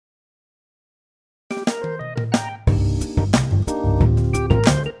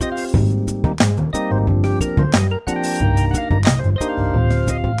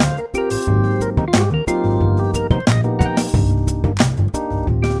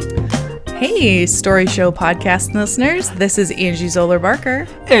Hey, Story Show podcast listeners. This is Angie Zoller-Barker.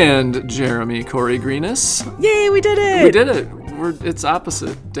 And Jeremy Corey Greenis. Yay, we did it! We did it. It's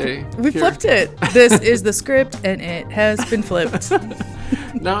opposite day. We flipped it. This is the script, and it has been flipped.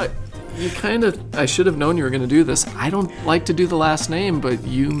 Now, I should have known you were going to do this. I don't like to do the last name, but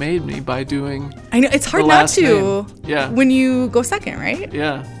you made me by doing I know, it's hard not to. Name. Yeah. When you go second, right?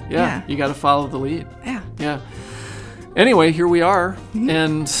 Yeah. You got to follow the lead. Yeah. Anyway, here we are.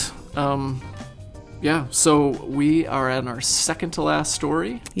 And, so we are at our second to last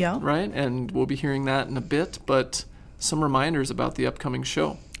story. Yeah. Right? And we'll be hearing that in a bit, but some reminders about the upcoming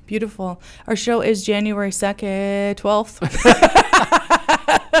show. Beautiful. Our show is January 2nd, 12th.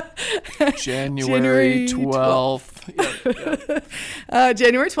 January 12th. Yeah.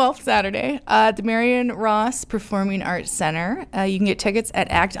 January 12th, Saturday, at the Marion Ross Performing Arts Center. You can get tickets at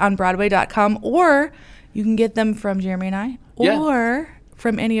actonbroadway.com, or you can get them from Jeremy and I, or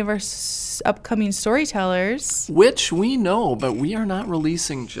from any of our upcoming storytellers. Which we know, but we are not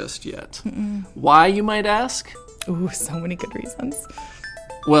releasing just yet. Mm-mm. Why, you might ask? Ooh, so many good reasons.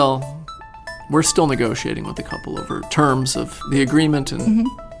 Well, we're still negotiating with a couple over terms of the agreement and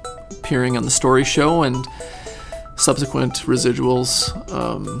appearing on the story show and subsequent residuals.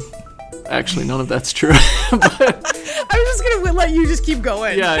 Actually, none of that's true. But, I was just going to let you just keep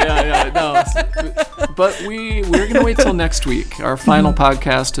going. Yeah. No, but we're going to wait till next week, our final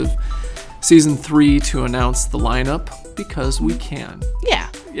podcast of season 3, to announce the lineup, because we can. Yeah.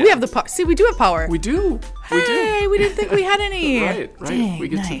 We have the power. See, we do have power. We do. Hey, we didn't think we had any. Right. Dang, we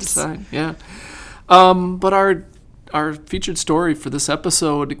get to nice. decide. Yeah. But our featured story for this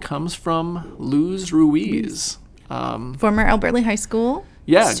episode comes from Luz Ruiz. Former Alberta High School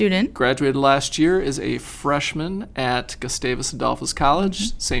student. Graduated last year, is a freshman at Gustavus Adolphus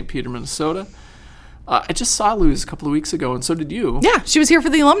College, St. Peter, Minnesota. I just saw Luz a couple of weeks ago, and so did you. Yeah, she was here for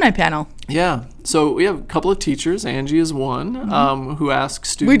the alumni panel. Yeah. So we have a couple of teachers. Angie is one, who asks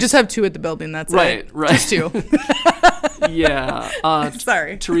students. We just have 2 at the building, that's it. Right. Just 2. Yeah.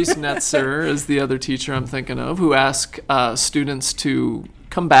 Sorry. Teresa Netzer is the other teacher I'm thinking of, who asked students to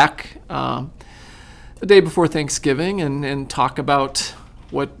come back the day before Thanksgiving and talk about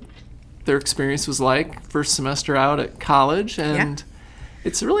what their experience was like first semester out at college. And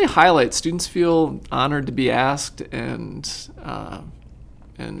it's really a highlight. Students feel honored to be asked, and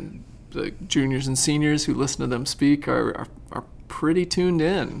the juniors and seniors who listen to them speak are pretty tuned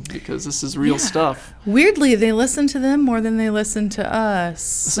in, because this is real stuff. Weirdly, they listen to them more than they listen to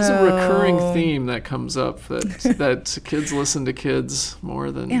us. This is a recurring theme that comes up, that kids listen to kids more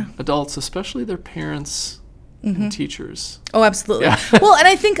than adults, especially their parents and teachers. Oh, absolutely. Yeah. Well, and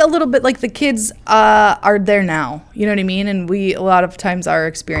I think a little bit like the kids are there now. You know what I mean? And a lot of times our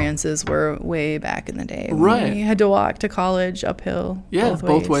experiences were way back in the day. Right. We had to walk to college uphill. Yeah,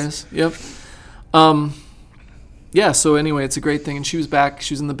 both ways. Yep. So anyway, it's a great thing. And she was back.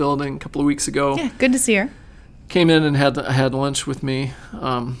 She was in the building a couple of weeks ago. Yeah, good to see her. Came in and had lunch with me.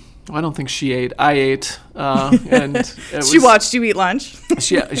 I don't think she ate. I ate. And she watched you eat lunch.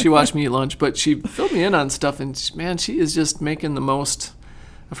 She watched me eat lunch, but she filled me in on stuff. And man, she is just making the most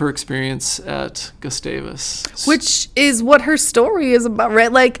of her experience at Gustavus. Which is what her story is about,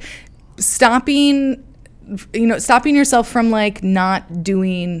 right? Like stopping yourself from like not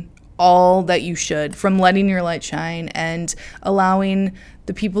doing all that you should, from letting your light shine and allowing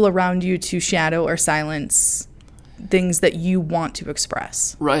the people around you to shadow or silence things that you want to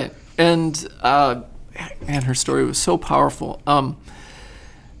express. Right. And her story was so powerful.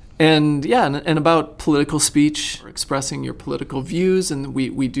 And about political speech, or expressing your political views, and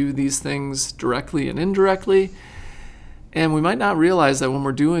we do these things directly and indirectly. And we might not realize that when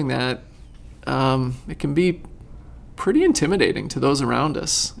we're doing that, it can be pretty intimidating to those around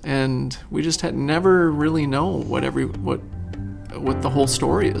us, and we just had never really know what the whole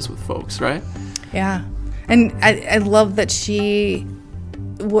story is with folks, right? Yeah, and I love that she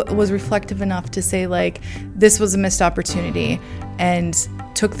was reflective enough to say like this was a missed opportunity, and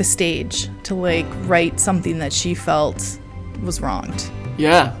took the stage to like write something that she felt was wronged.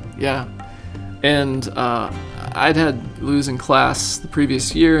 Yeah. And I'd had Luz in class the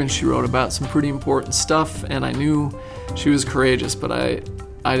previous year, and she wrote about some pretty important stuff, and I knew she was courageous, but I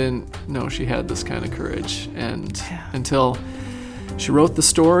didn't know she had this kind of courage, and until she wrote the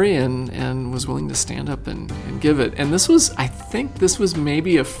story and was willing to stand up and give it. And I think this was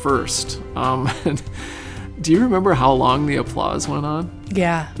maybe a first. Do you remember how long the applause went on?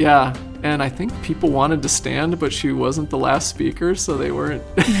 Yeah. Yeah. And I think people wanted to stand, but she wasn't the last speaker, so they weren't.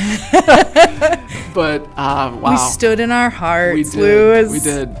 But wow. We stood in our hearts, we did, Luz. We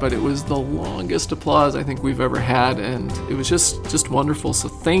did, but it was the longest applause I think we've ever had, and it was just wonderful. So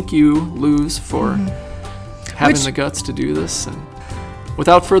thank you, Luz, for having the guts to do this. And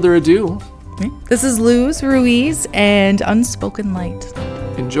without further ado, this is Luz Ruiz and Unspoken Light.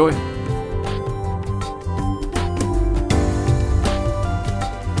 Enjoy.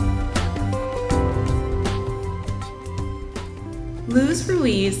 Luz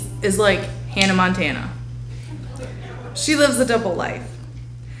Ruiz is like Hannah Montana. She lives a double life.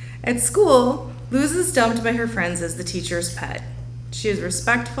 At school, Luz is dubbed by her friends as the teacher's pet. She is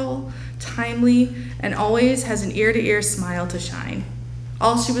respectful, timely, and always has an ear-to-ear smile to shine.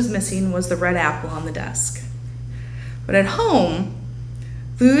 All she was missing was the red apple on the desk. But at home,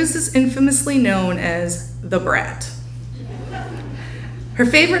 Luz is infamously known as the brat. Her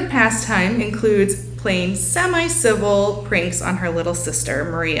favorite pastime includes playing semi-civil pranks on her little sister,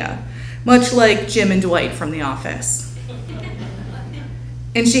 Maria, much like Jim and Dwight from The Office.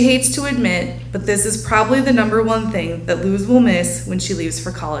 And she hates to admit, but this is probably the number one thing that Luz will miss when she leaves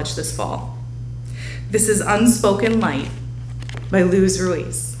for college this fall. This is Unspoken Light by Luz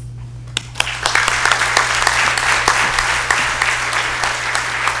Ruiz.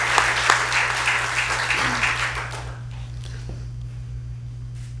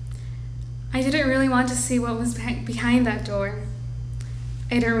 I didn't really want to see what was behind that door.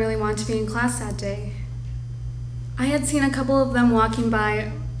 I didn't really want to be in class that day. I had seen a couple of them walking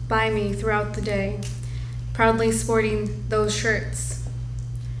by me throughout the day, proudly sporting those shirts.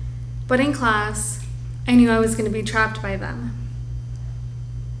 But in class, I knew I was going to be trapped by them.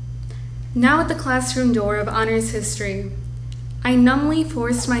 Now at the classroom door of honors history, I numbly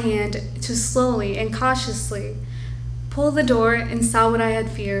forced my hand to slowly and cautiously pull the door and saw what I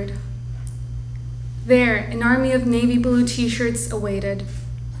had feared. There, an army of navy blue t-shirts awaited.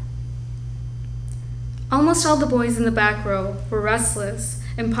 Almost all the boys in the back row were restless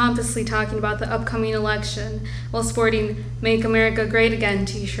and pompously talking about the upcoming election while sporting Make America Great Again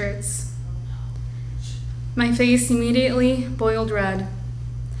t-shirts. My face immediately boiled red,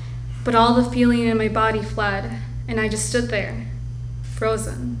 but all the feeling in my body fled, and I just stood there,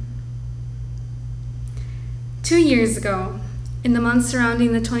 frozen. 2 years ago, in the months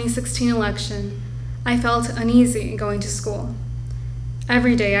surrounding the 2016 election, I felt uneasy going to school.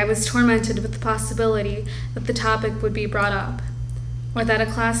 Every day I was tormented with the possibility that the topic would be brought up, or that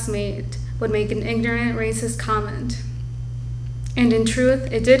a classmate would make an ignorant, racist comment. And in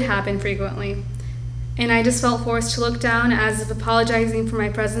truth, it did happen frequently, and I just felt forced to look down as if apologizing for my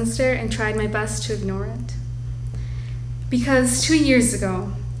presence there and tried my best to ignore it. Because 2 years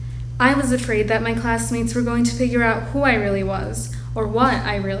ago, I was afraid that my classmates were going to figure out who I really was, or what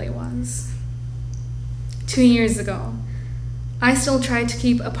I really was. 2 years ago, I still tried to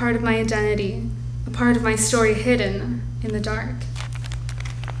keep a part of my identity, a part of my story hidden in the dark.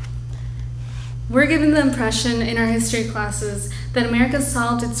 We're given the impression in our history classes that America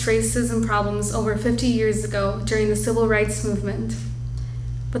solved its racism problems over 50 years ago during the Civil Rights Movement.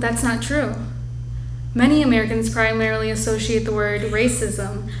 But that's not true. Many Americans primarily associate the word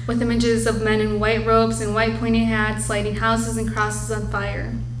racism with images of men in white robes and white pointy hats lighting houses and crosses on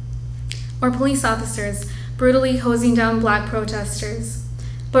fire, or police officers brutally hosing down black protesters.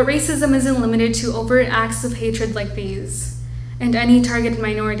 But racism isn't limited to overt acts of hatred like these, and any targeted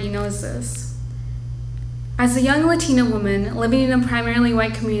minority knows this. As a young Latina woman living in a primarily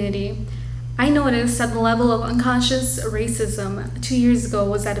white community, I noticed that the level of unconscious racism 2 years ago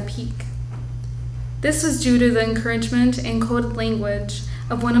was at a peak. This was due to the encouragement and coded language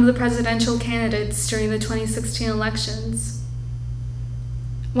of one of the presidential candidates during the 2016 elections.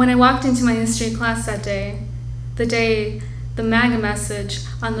 When I walked into my history class that day, the MAGA message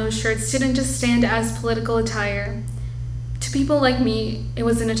on those shirts didn't just stand as political attire. To people like me, it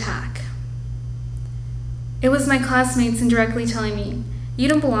was an attack. It was my classmates indirectly telling me, "You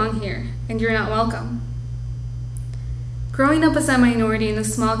don't belong here, and you're not welcome." Growing up as a minority in a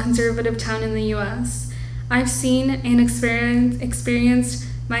small conservative town in the US, I've seen and experienced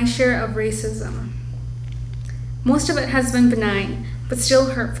my share of racism. Most of it has been benign, but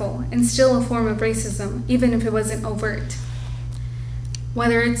still hurtful, and still a form of racism, even if it wasn't overt.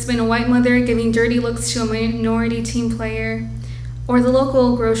 Whether it's been a white mother giving dirty looks to a minority team player, or the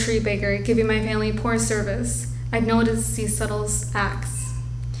local grocery baker giving my family poor service, I've noticed these subtle acts.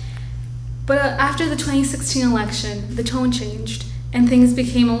 But after the 2016 election, the tone changed, and things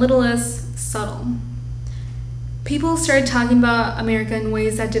became a little less subtle. People started talking about America in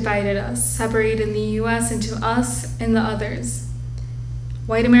ways that divided us, separating the US into us and the others.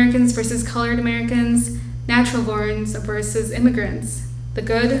 white Americans versus colored Americans, natural borns versus immigrants, the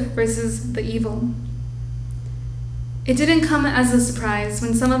good versus the evil. It didn't come as a surprise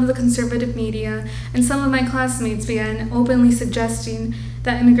when some of the conservative media and some of my classmates began openly suggesting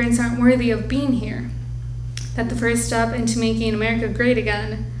that immigrants aren't worthy of being here, that the first step into making America great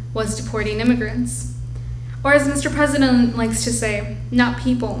again was deporting immigrants. Or as Mr. President likes to say, not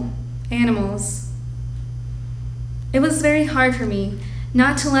people, animals. It was very hard for me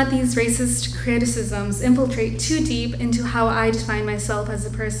not to let these racist criticisms infiltrate too deep into how I define myself as a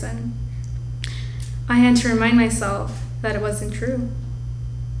person. I had to remind myself that it wasn't true.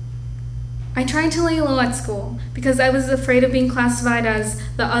 I tried to lay low at school because I was afraid of being classified as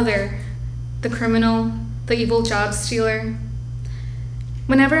the other, the criminal, the evil job stealer.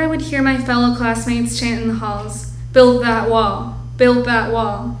 Whenever I would hear my fellow classmates chant in the halls, "Build that wall, build that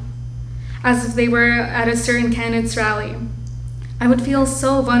wall," as if they were at a certain candidate's rally, I would feel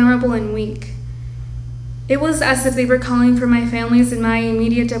so vulnerable and weak. It was as if they were calling for my families in my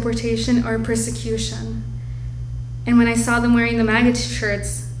immediate deportation or persecution. And when I saw them wearing the MAGA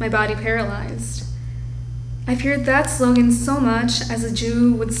shirts, my body paralyzed. I feared that slogan so much as a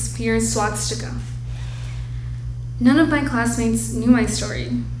Jew would fear swastika. None of my classmates knew my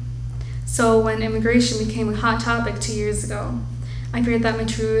story. So when immigration became a hot topic 2 years ago, I feared that my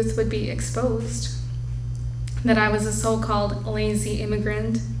truth would be exposed, that I was a so-called lazy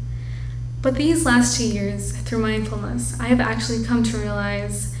immigrant. But these last 2 years, through mindfulness, I have actually come to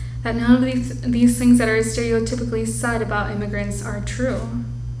realize that none of these things that are stereotypically said about immigrants are true.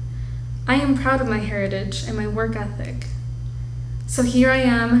 I am proud of my heritage and my work ethic. So here I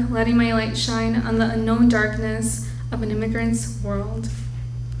am, letting my light shine on the unknown darkness of an immigrant's world.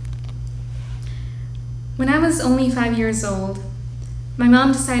 When I was only 5 years old, my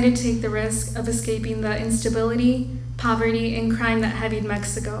mom decided to take the risk of escaping the instability, poverty, and crime that heavied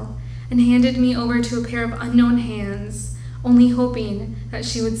Mexico, and handed me over to a pair of unknown hands, only hoping that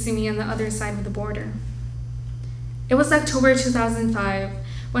she would see me on the other side of the border. It was October 2005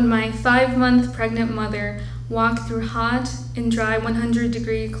 when my 5-month pregnant mother walked through hot and dry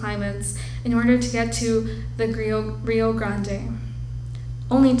 100-degree climates in order to get to the Rio Grande,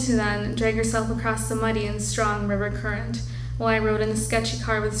 only to then drag herself across the muddy and strong river current while I rode in a sketchy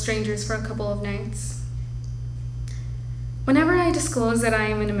car with strangers for a couple of nights. Whenever I disclose that I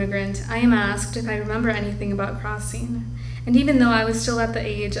am an immigrant, I am asked if I remember anything about crossing. And even though I was still at the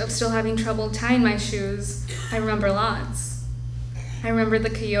age of still having trouble tying my shoes, I remember lots. I remember the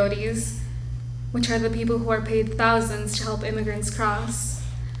coyotes, which are the people who are paid thousands to help immigrants cross.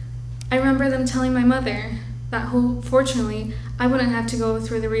 I remember them telling my mother that fortunately I wouldn't have to go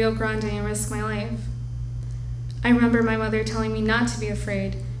through the Rio Grande and risk my life. I remember my mother telling me not to be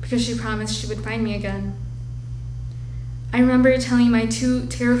afraid because she promised she would find me again. I remember telling my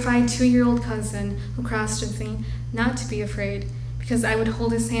terrified 2-year-old cousin who crossed with me not to be afraid because I would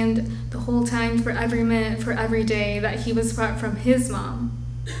hold his hand the whole time for every minute, for every day that he was brought from his mom.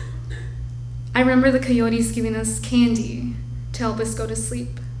 I remember the coyotes giving us candy to help us go to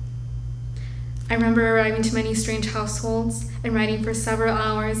sleep. I remember arriving to many strange households and riding for several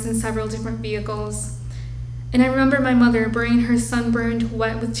hours in several different vehicles. And I remember my mother burying her sunburned,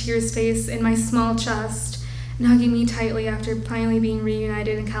 wet with tears face in my small chest and hugging me tightly after finally being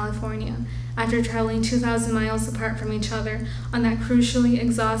reunited in California, after traveling 2,000 miles apart from each other on that crucially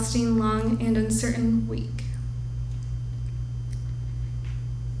exhausting, long, and uncertain week.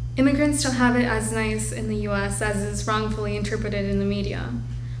 Immigrants don't have it as nice in the U.S. as is wrongfully interpreted in the media.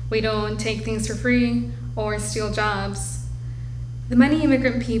 We don't take things for free or steal jobs. The many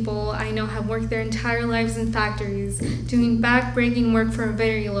immigrant people I know have worked their entire lives in factories, doing back-breaking work for a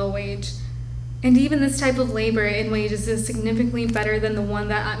very low wage. And even this type of labor and wages is significantly better than the one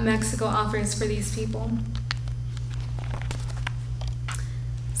that Mexico offers for these people.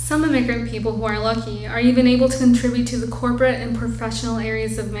 Some immigrant people who are lucky are even able to contribute to the corporate and professional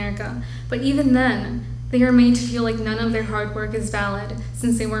areas of America, but even then, they are made to feel like none of their hard work is valid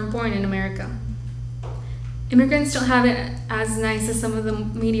since they weren't born in America. Immigrants don't have it as nice as some of the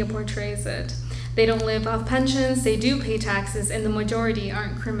media portrays it. They don't live off pensions, they do pay taxes, and the majority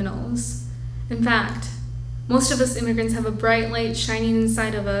aren't criminals. In fact, most of us immigrants have a bright light shining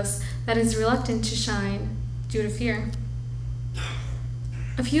inside of us that is reluctant to shine due to fear.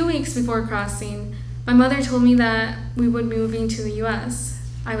 A few weeks before crossing, my mother told me that we would be moving to the U.S.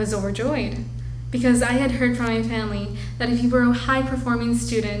 I was overjoyed because I had heard from my family that if you were a high-performing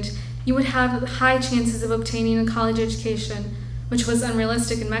student, you would have high chances of obtaining a college education, which was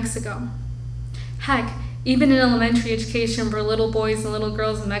unrealistic in Mexico. Heck, even an elementary education for little boys and little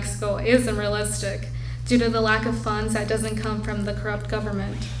girls in Mexico is unrealistic due to the lack of funds that doesn't come from the corrupt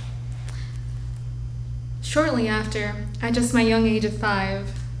government. Shortly after, at just my young age of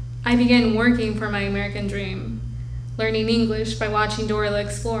 5, I began working for my American dream, learning English by watching Dora the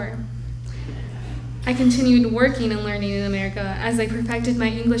Explorer. I continued working and learning in America as I perfected my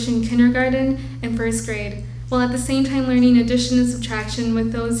English in kindergarten and first grade, while at the same time learning addition and subtraction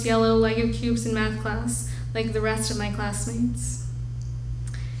with those yellow Lego cubes in math class, like the rest of my classmates.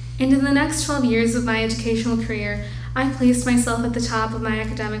 And in the next 12 years of my educational career, I placed myself at the top of my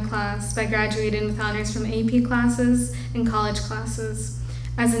academic class by graduating with honors from AP classes and college classes,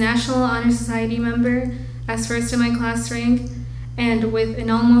 as a National Honor Society member, as first in my class rank, and with an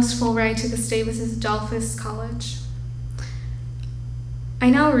almost full ride to Gustavus Adolphus College.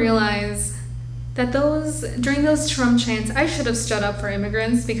 I now realize that during those Trump chants, I should have stood up for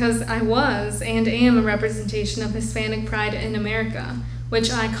immigrants because I was and am a representation of Hispanic pride in America, which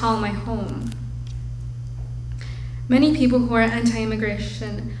I call my home. Many people who are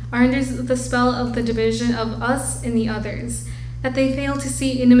anti-immigration are under the spell of the division of us and the others, that they fail to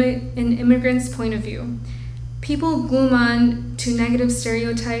see an immigrant's point of view. People gloom on to negative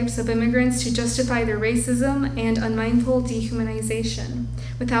stereotypes of immigrants to justify their racism and unmindful dehumanization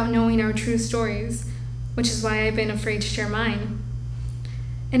without knowing our true stories, which is why I've been afraid to share mine.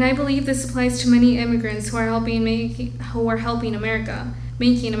 And I believe this applies to many immigrants who are helping America,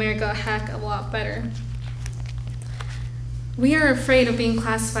 making America a heck of a lot better. We are afraid of being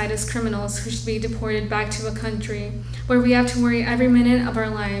classified as criminals who should be deported back to a country where we have to worry every minute of our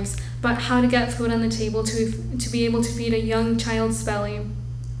lives about how to get food on the table to be able to feed a young child's belly.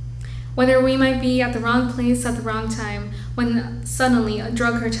 Whether we might be at the wrong place at the wrong time when suddenly a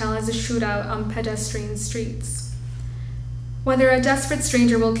drug cartel has a shootout on pedestrian streets. Whether a desperate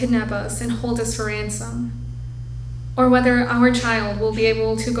stranger will kidnap us and hold us for ransom. Or whether our child will be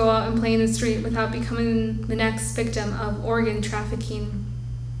able to go out and play in the street without becoming the next victim of organ trafficking.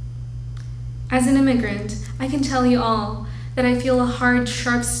 As an immigrant, I can tell you all that I feel a hard,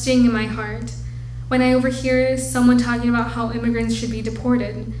 sharp sting in my heart when I overhear someone talking about how immigrants should be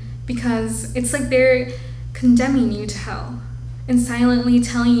deported, because it's like they're condemning you to hell and silently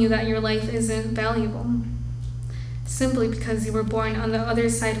telling you that your life isn't valuable, simply because you were born on the other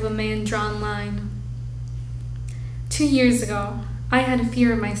side of a man-drawn line. 2 years ago, I had a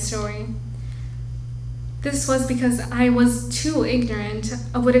fear of my story. This was because I was too ignorant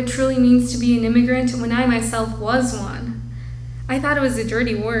of what it truly means to be an immigrant when I myself was one. I thought it was a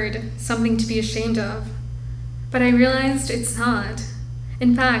dirty word, something to be ashamed of. But I realized it's not.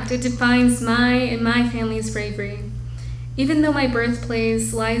 In fact, it defines my and my family's bravery. Even though my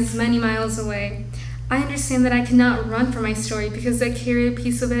birthplace lies many miles away, I understand that I cannot run from my story because I carry a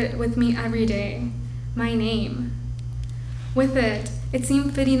piece of it with me every day, my name. With it, it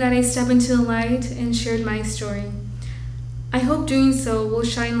seemed fitting that I step into the light and shared my story. I hope doing so will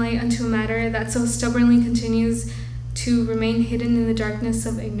shine light onto a matter that so stubbornly continues to remain hidden in the darkness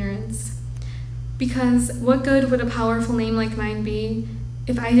of ignorance. Because what good would a powerful name like mine be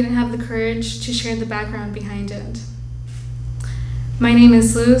if I didn't have the courage to share the background behind it? My name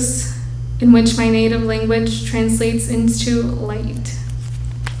is Luz, in which my native language translates into light.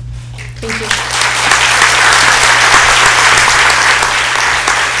 Thank you.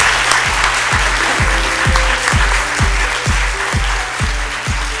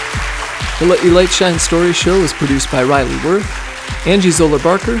 The Let Your Light Shine Story Show is produced by Riley Worth, Angie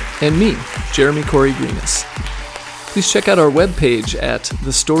Zoller-Barker, and me, Jeremy Corey Greenis. Please check out our webpage at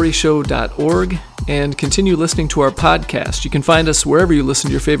thestoryshow.org and continue listening to our podcast. You can find us wherever you listen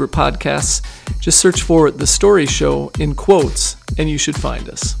to your favorite podcasts. Just search for The Story Show in quotes, and you should find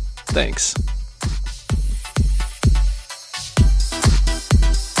us. Thanks.